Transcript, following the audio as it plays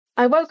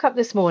I woke up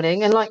this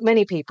morning and, like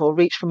many people,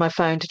 reached for my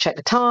phone to check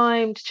the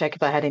time, to check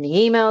if I had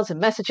any emails and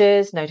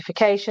messages,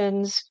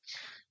 notifications.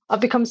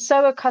 I've become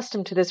so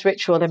accustomed to this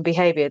ritual and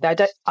behavior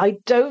that I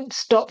don't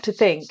stop to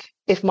think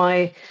if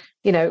my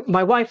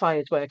Wi-Fi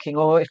is working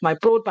or if my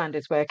broadband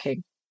is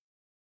working.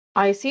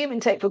 I assume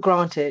and take for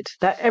granted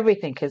that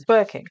everything is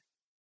working.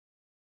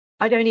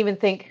 I don't even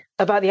think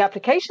about the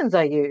applications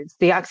I use,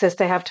 the access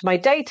they have to my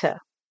data.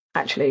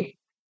 Actually,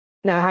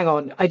 no, hang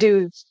on. I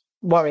do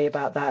worry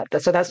about that.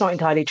 So that's not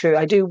entirely true.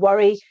 I do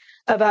worry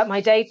about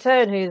my data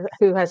and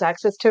who has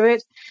access to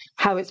it,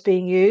 how it's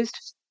being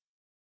used.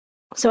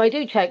 So I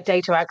do check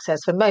data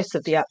access for most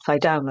of the apps I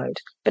download.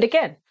 But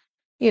again,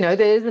 there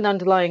is an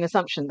underlying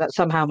assumption that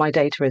somehow my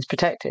data is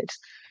protected.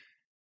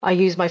 I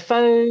use my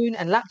phone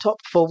and laptop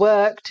for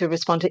work, to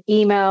respond to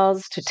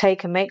emails, to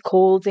take and make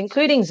calls,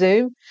 including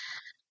Zoom.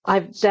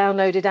 I've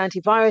downloaded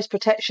antivirus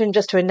protection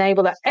just to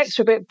enable that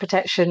extra bit of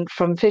protection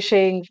from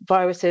phishing,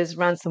 viruses,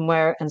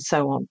 ransomware, and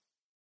so on.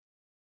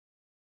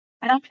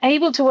 And I'm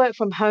able to work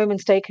from home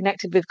and stay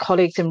connected with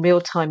colleagues in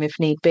real time if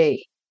need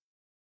be.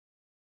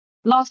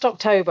 Last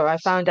October, I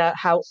found out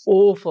how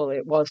awful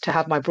it was to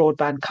have my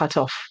broadband cut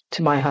off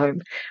to my home.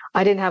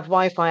 I didn't have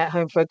Wi-Fi at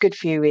home for a good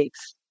few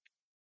weeks.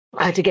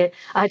 I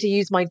had to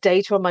use my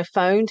data on my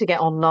phone to get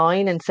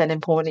online and send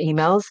important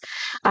emails.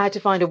 I had to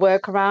find a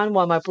workaround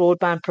while my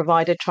broadband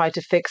provider tried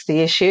to fix the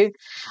issue.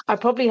 I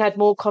probably had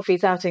more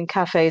coffees out in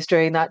cafes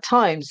during that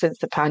time since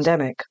the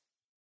pandemic.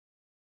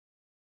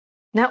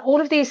 Now,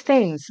 all of these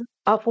things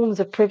are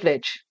forms of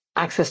privilege.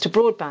 Access to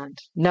broadband,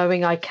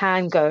 knowing I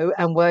can go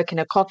and work in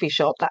a coffee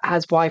shop that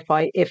has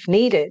Wi-Fi if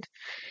needed,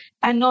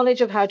 and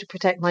knowledge of how to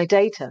protect my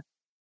data.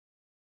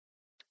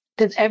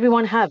 Does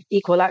everyone have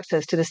equal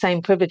access to the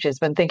same privileges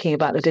when thinking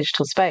about the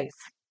digital space?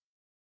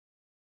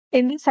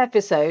 In this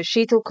episode,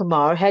 Sheetal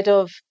Kumar, Head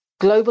of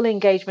Global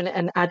Engagement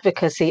and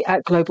Advocacy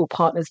at Global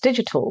Partners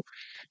Digital,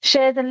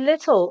 shares a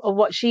little of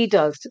what she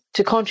does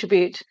to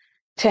contribute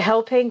to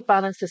helping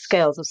balance the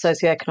scales of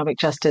socioeconomic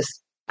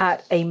justice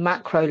at a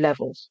macro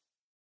level.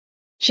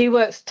 She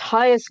works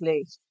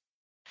tirelessly,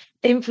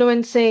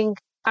 influencing,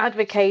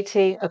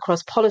 advocating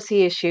across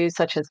policy issues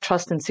such as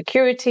trust and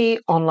security,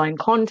 online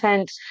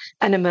content,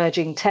 and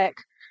emerging tech,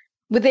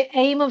 with the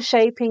aim of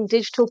shaping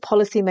digital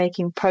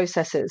policy-making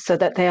processes so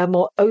that they are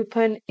more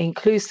open,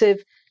 inclusive,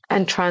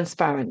 and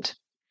transparent,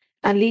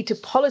 and lead to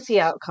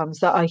policy outcomes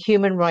that are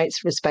human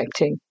rights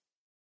respecting.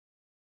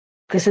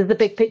 This is the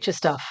big picture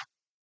stuff,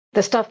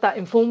 the stuff that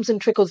informs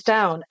and trickles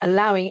down,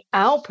 allowing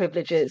our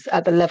privileges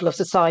at the level of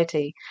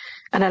society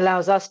and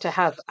allows us to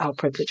have our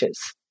privileges.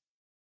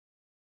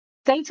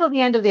 Stay till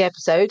the end of the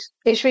episode.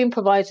 Ishreen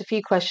provides a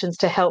few questions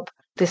to help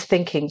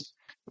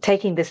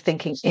taking this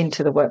thinking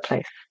into the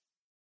workplace.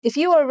 If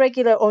you are a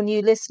regular or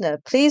new listener,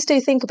 please do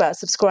think about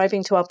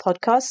subscribing to our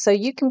podcast so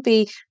you can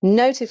be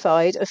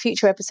notified of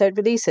future episode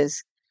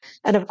releases.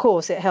 And of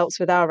course, it helps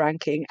with our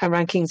ranking, and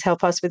rankings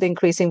help us with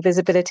increasing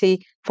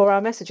visibility for our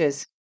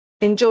messages.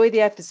 Enjoy the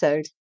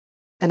episode,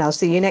 and I'll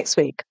see you next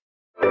week.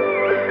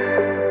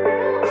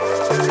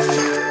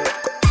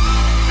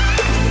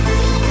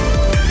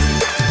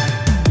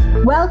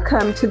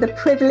 Welcome to the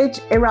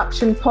Privilege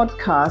Eruption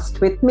podcast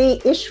with me,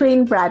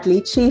 Ishreen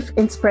Bradley, Chief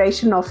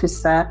Inspiration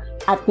Officer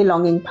at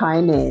Belonging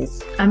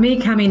Pioneers. And me,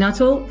 Cami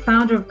Nuttall,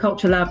 founder of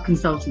Culture Lab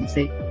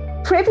Consultancy.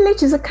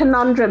 Privilege is a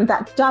conundrum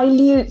that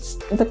dilutes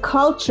the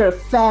culture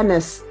of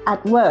fairness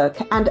at work.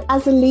 And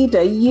as a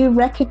leader, you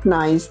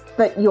recognize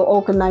that your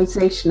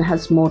organization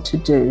has more to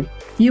do.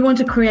 You want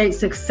to create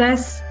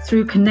success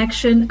through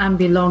connection and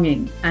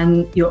belonging,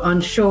 and you're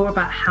unsure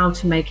about how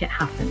to make it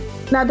happen.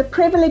 Now, the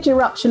Privilege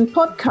Eruption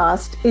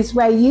podcast is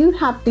where you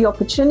have the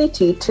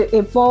opportunity to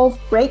evolve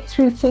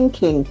breakthrough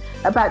thinking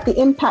about the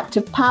impact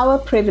of power,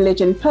 privilege,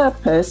 and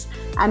purpose,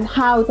 and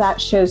how that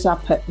shows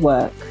up at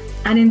work.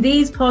 And in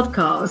these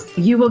podcasts,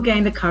 you will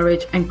gain the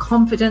courage and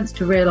confidence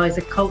to realize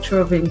a culture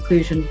of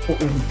inclusion for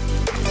all.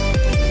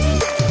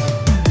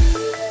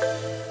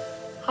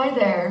 Hi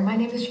there, my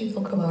name is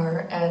Sheetal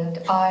Kumar, and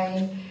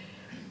I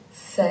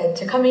said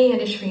to Kami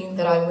and Ishreen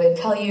that I would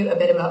tell you a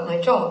bit about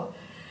my job.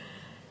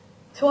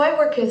 So I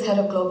work as Head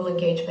of Global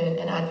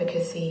Engagement and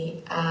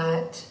Advocacy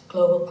at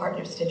Global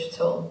Partners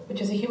Digital,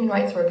 which is a human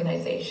rights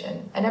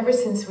organization. And ever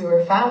since we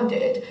were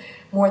founded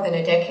more than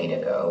a decade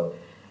ago,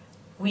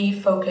 we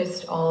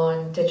focused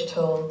on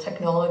digital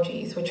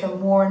technologies, which are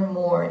more and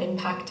more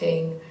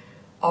impacting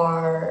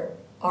our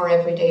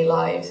everyday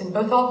lives in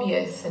both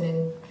obvious and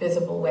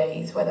invisible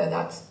ways, whether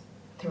that's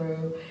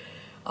through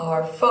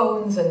our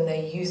phones and the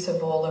use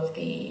of all of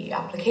the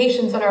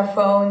applications on our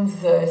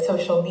phones, the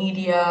social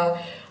media,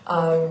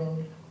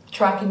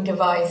 tracking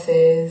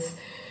devices,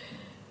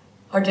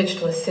 our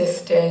digital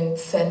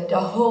assistants, and a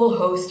whole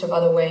host of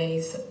other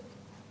ways.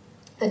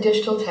 The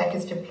digital tech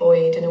is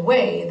deployed in a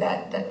way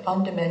that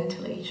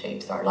fundamentally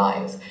shapes our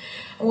lives.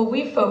 And what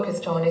we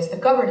focused on is the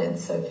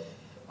governance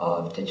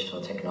of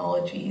digital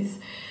technologies,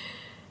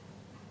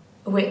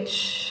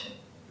 which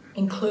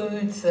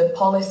includes the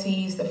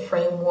policies, the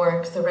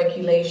frameworks, the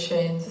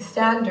regulations, the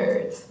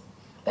standards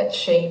that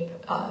shape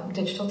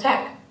digital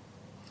tech.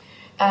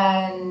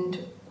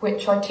 and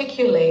which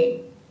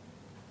articulate,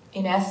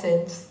 in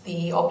essence,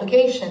 the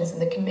obligations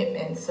and the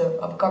commitments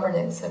of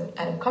governance and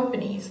of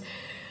companies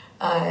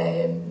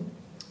in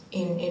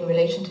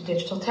relation to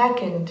digital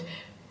tech. And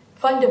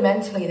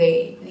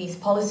fundamentally, these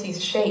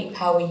policies shape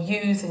how we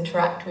use,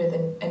 interact with,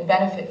 and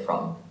benefit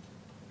from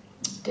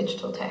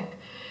digital tech.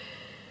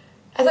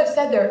 As I've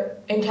said, they're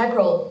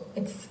integral.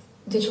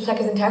 Digital tech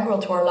is integral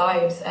to our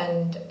lives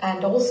and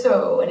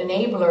also an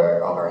enabler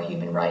of our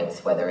human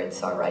rights, whether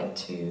it's our right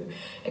to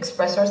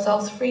express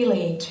ourselves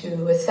freely,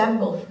 to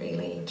assemble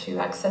freely, to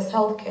access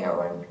healthcare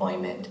or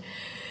employment.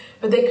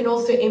 But they can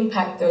also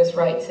impact those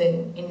rights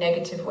in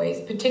negative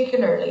ways,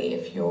 particularly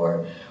if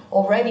you're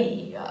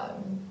already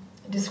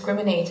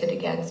discriminated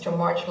against or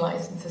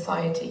marginalized in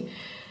society.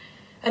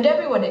 And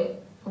everyone,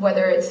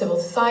 whether it's civil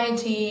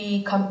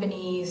society,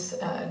 companies,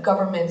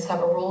 governments,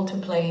 have a role to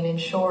play in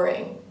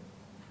ensuring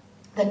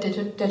that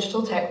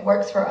digital tech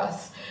works for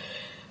us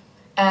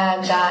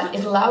and that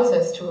it allows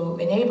us to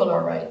enable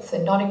our rights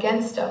and not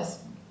against us.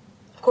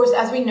 Of course,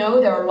 as we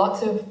know, there are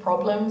lots of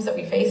problems that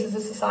we face as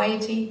a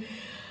society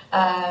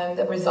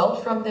that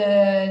result from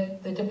the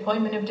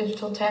deployment of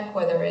digital tech,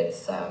 whether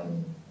it's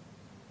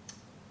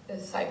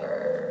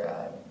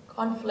cyber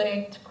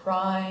conflict,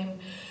 crime,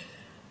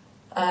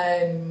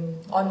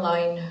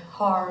 online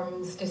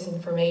harms,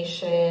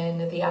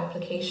 disinformation, the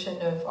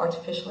application of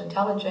artificial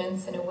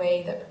intelligence in a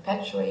way that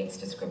perpetuates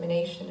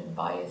discrimination and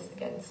bias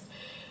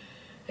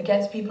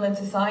against people in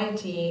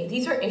society.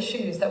 These are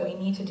issues that we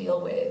need to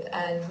deal with,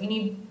 and we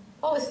need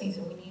policies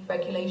and we need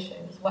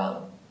regulation as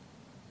well.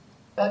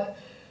 But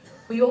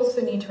we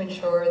also need to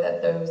ensure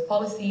that those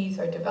policies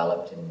are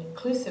developed in an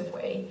inclusive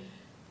way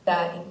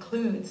that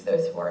includes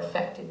those who are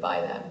affected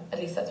by them. At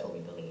least that's what we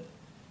believe.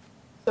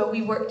 So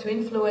we work to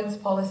influence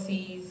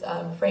policies,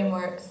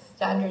 frameworks,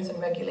 standards and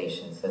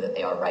regulations so that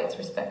they are rights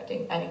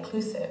respecting and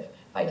inclusive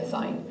by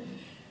design.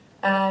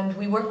 And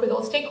we work with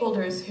all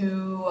stakeholders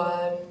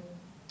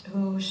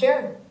who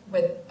share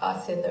with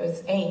us in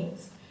those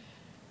aims.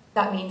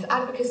 That means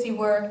advocacy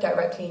work,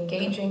 directly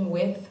engaging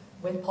with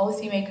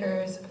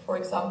policymakers, for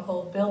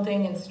example,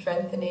 building and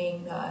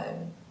strengthening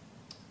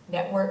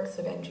networks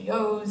of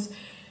NGOs,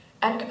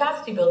 and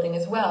capacity building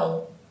as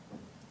well,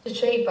 to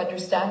shape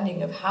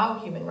understanding of how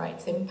human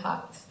rights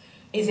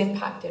is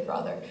impacted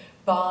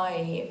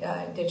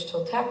by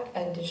digital tech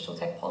and digital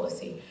tech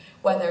policy,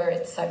 whether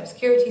it's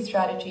cybersecurity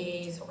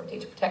strategies or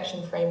data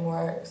protection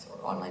frameworks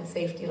or online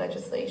safety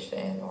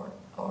legislation or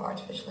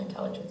artificial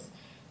intelligence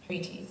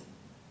treaties.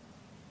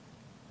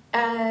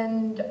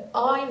 And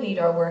I lead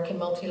our work in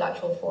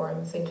multilateral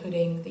forums,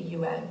 including the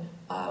UN,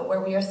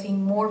 where we are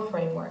seeing more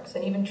frameworks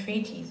and even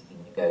treaties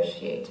being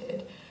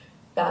negotiated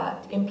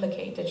that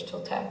implicate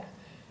digital tech.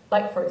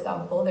 Like, for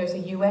example, there's a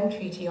UN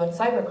treaty on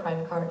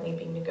cybercrime currently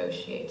being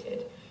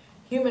negotiated.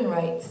 Human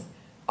rights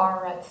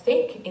are at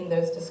stake in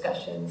those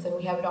discussions, and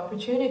we have an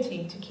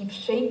opportunity to keep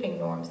shaping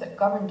norms that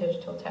govern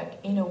digital tech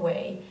in a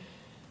way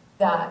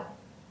that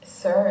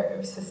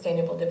serves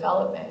sustainable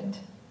development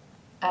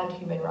and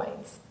human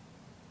rights.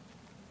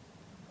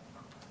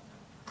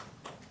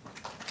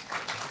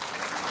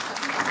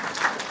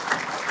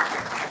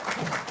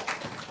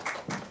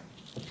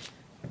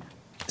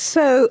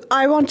 So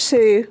I want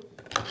to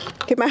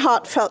give my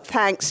heartfelt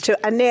thanks to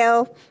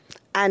Anil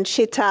and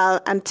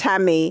Sheetal and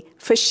Tammy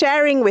for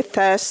sharing with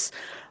us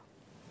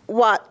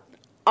what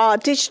are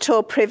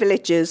digital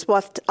privileges,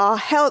 what are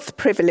health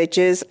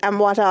privileges, and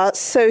what are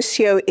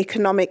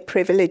socio-economic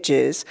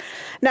privileges.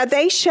 Now,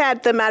 they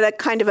shared them at a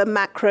kind of a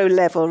macro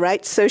level,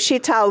 right? So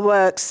Sheetal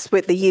works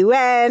with the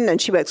UN,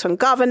 and she works on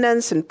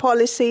governance and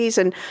policies,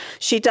 and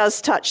she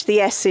does touch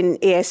the S in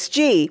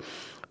ESG.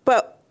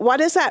 But what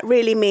does that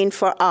really mean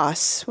for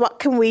us? What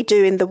can we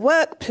do in the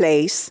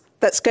workplace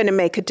that's going to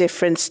make a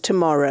difference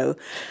tomorrow?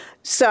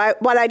 So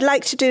what I'd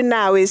like to do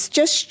now is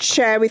just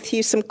share with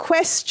you some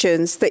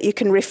questions that you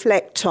can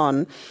reflect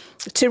on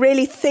to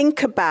really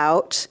think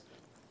about,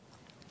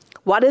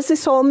 what does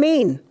this all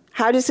mean?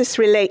 How does this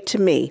relate to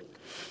me?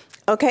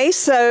 Okay,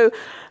 so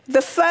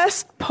the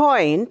first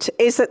point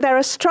is that there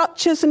are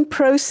structures and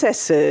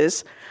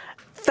processes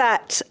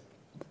that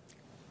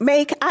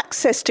make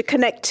access to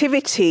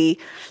connectivity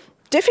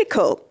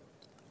difficult.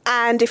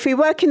 And if we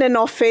work in an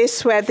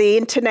office where the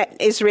internet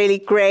is really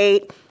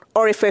great,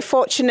 or if we're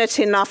fortunate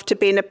enough to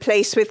be in a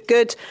place with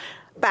good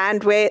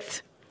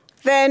bandwidth,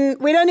 then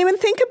we don't even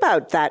think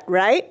about that,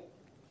 right?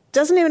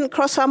 Doesn't even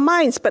cross our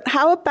minds. But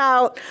how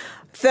about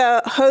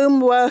the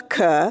home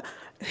worker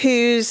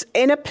who's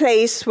in a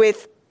place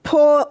with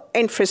poor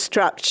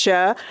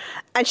infrastructure,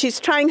 and she's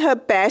trying her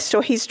best,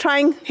 or he's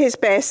trying his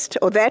best,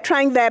 or they're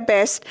trying their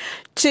best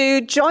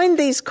to join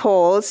these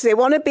calls. They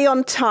want to be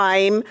on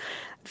time.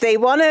 They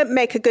want to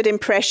make a good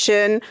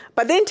impression,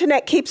 but the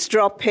internet keeps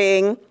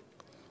dropping,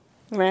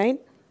 right?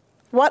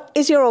 What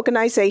is your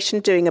organization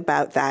doing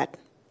about that?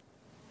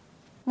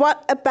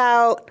 What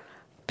about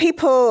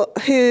people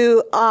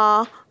who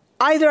are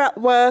either at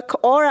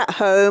work or at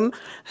home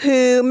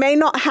who may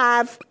not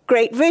have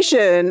great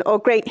vision or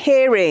great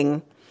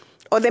hearing,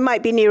 or they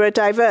might be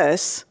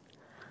neurodiverse?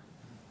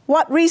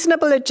 what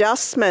reasonable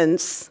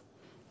adjustments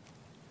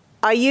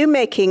are you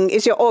making,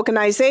 is your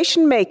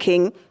organization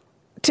making,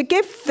 to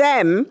give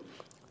them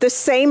the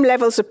same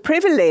levels of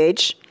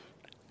privilege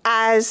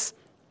as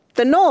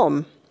the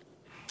norm,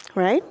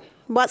 right?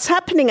 What's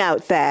happening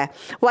out there?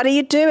 What are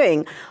you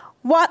doing?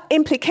 What are the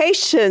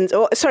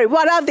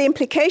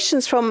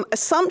implications from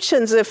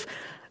assumptions of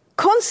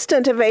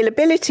constant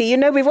availability? You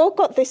know, we've all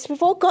got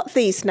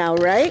these now,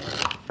 right?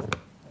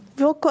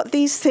 We've all got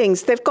these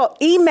things. They've got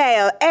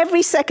email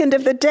every second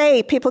of the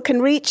day. People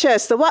can reach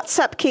us. The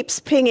WhatsApp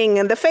keeps pinging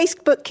and the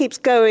Facebook keeps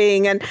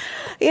going. And,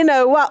 you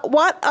know,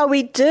 what are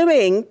we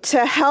doing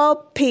to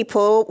help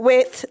people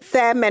with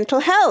their mental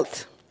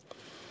health?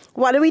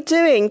 What are we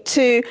doing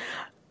to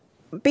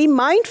be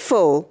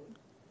mindful?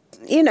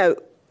 You know,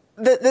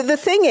 the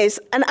thing is,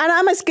 and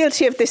I'm as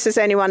guilty of this as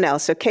anyone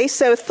else, okay?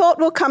 So a thought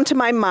will come to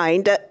my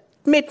mind at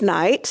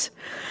midnight.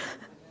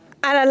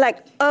 And I'm like,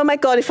 oh my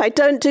God, if I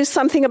don't do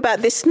something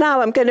about this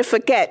now, I'm going to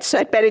forget. So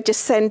I'd better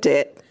just send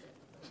it.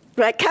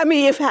 Right?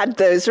 Camille, you've had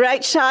those,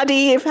 right?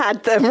 Shadi, you've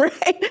had them,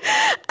 right?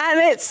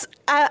 And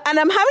and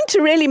I'm having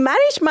to really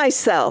manage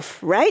myself,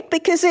 right?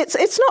 Because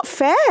it's not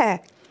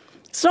fair.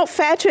 It's not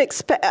fair to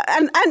expect,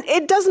 and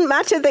it doesn't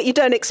matter that you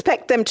don't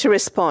expect them to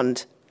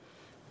respond.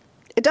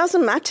 It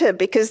doesn't matter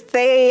because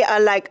they are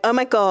like, oh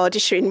my God,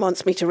 Shireen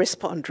wants me to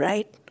respond,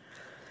 right?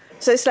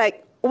 So it's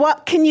like,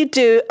 what can you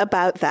do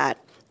about that?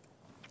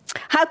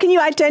 How can you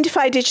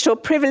identify digital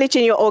privilege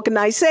in your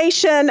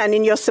organization and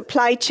in your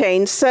supply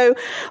chain? So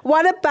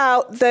what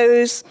about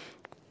those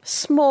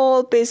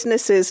small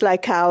businesses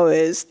like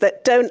ours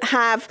that don't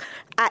have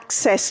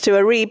access to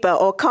Ariba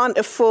or can't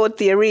afford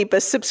the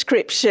Ariba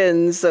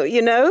subscriptions? Or,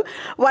 you know,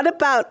 what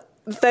about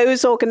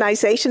those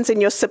organizations in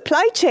your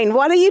supply chain?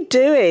 What are you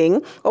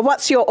doing, or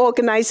what's your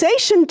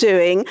organization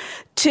doing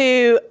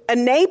to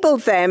enable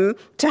them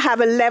to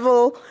have a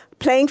level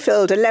playing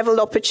field, a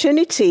level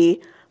opportunity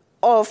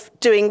of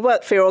doing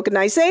work for your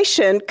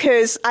organization?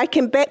 Because I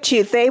can bet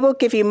you they will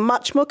give you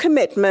much more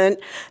commitment.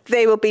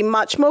 They will be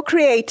much more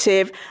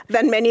creative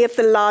than many of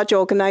the large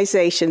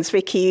organizations.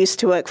 Vicky used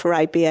to work for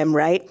IBM,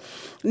 right?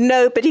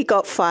 Nobody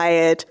got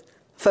fired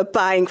for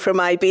buying from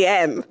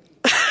IBM.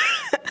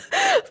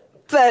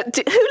 But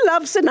who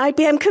loves an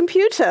IBM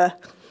computer?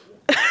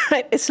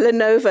 It's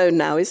Lenovo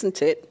now,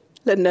 isn't it?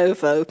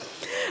 Lenovo.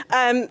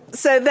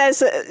 So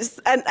there's,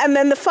 and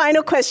then the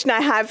final question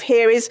I have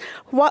here is,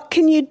 what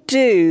can you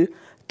do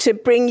to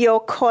bring your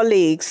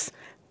colleagues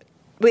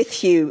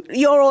with you?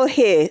 You're all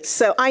here,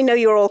 so I know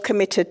you're all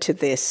committed to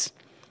this,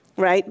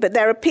 right? But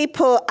there are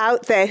people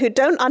out there who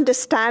don't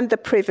understand the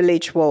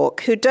privilege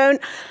walk, who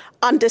don't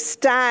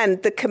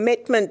understand the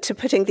commitment to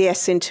putting the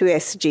S into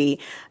SG.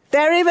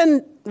 They're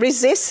even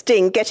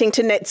resisting getting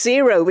to net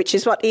zero, which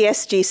is what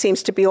ESG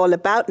seems to be all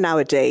about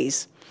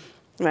nowadays.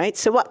 Right?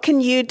 So what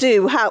can you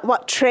do?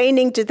 What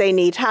training do they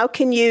need? How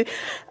can you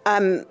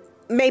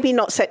maybe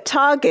not set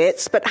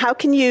targets, but how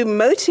can you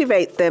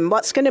motivate them?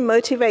 What's going to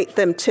motivate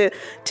them to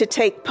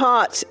take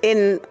part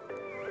in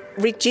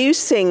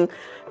reducing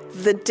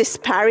the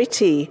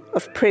disparity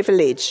of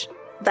privilege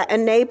that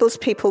enables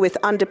people with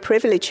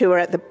underprivilege who are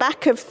at the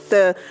back of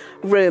the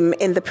room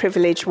in the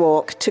privilege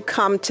walk to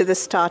come to the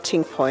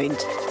starting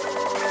point?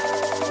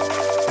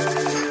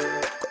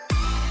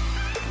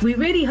 We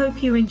really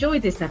hope you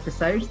enjoyed this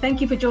episode.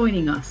 Thank you for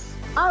joining us.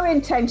 Our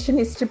intention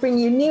is to bring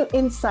you new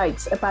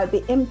insights about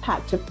the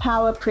impact of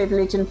power,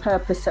 privilege, and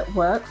purpose at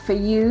work for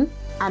you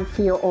and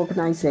for your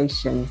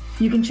organization.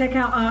 You can check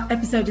out our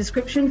episode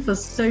description for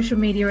social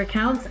media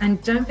accounts,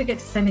 and don't forget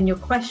to send in your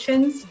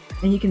questions,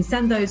 and you can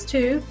send those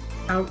to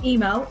our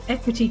email,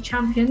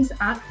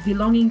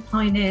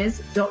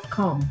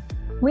 equitychampions@belongingpioneers.com.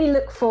 We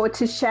look forward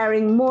to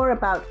sharing more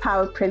about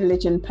power,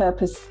 privilege, and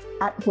purpose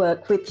at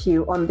work with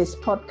you on this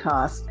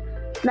podcast.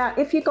 Now,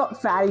 if you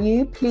got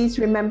value, please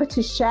remember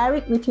to share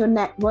it with your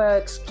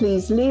networks.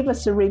 Please leave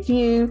us a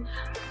review.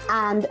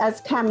 And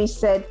as Cami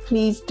said,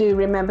 please do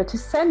remember to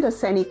send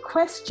us any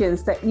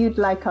questions that you'd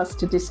like us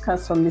to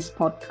discuss on this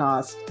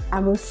podcast.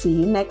 And we'll see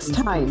you next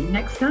time.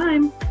 Next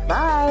time.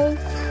 Bye.